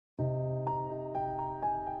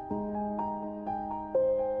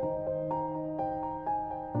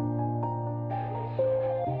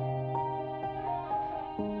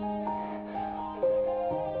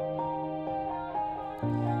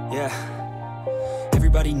Yeah.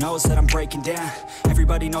 Everybody knows that I'm breaking down.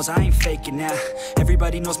 Everybody knows I ain't faking now.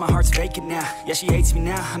 Everybody knows my heart's vacant now. Yeah, she hates me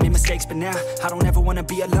now, I made mistakes but now I don't ever wanna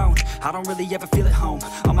be alone. I don't really ever feel at home.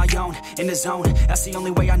 On my own, in the zone, that's the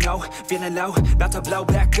only way I know. Feeling low, about to blow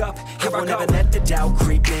back up. I won't ever let the doubt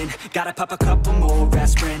creep in. Gotta pop a couple more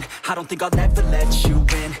aspirin. I don't think I'll ever let you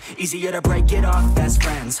in. Easier to break it off best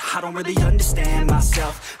friends. I don't really understand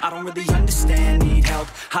myself. I don't really understand, need help.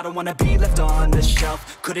 I don't wanna be left on the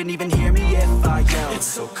shelf. Couldn't even hear me if I yelled. It's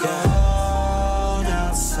so cold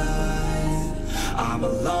outside, I'm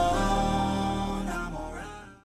alone.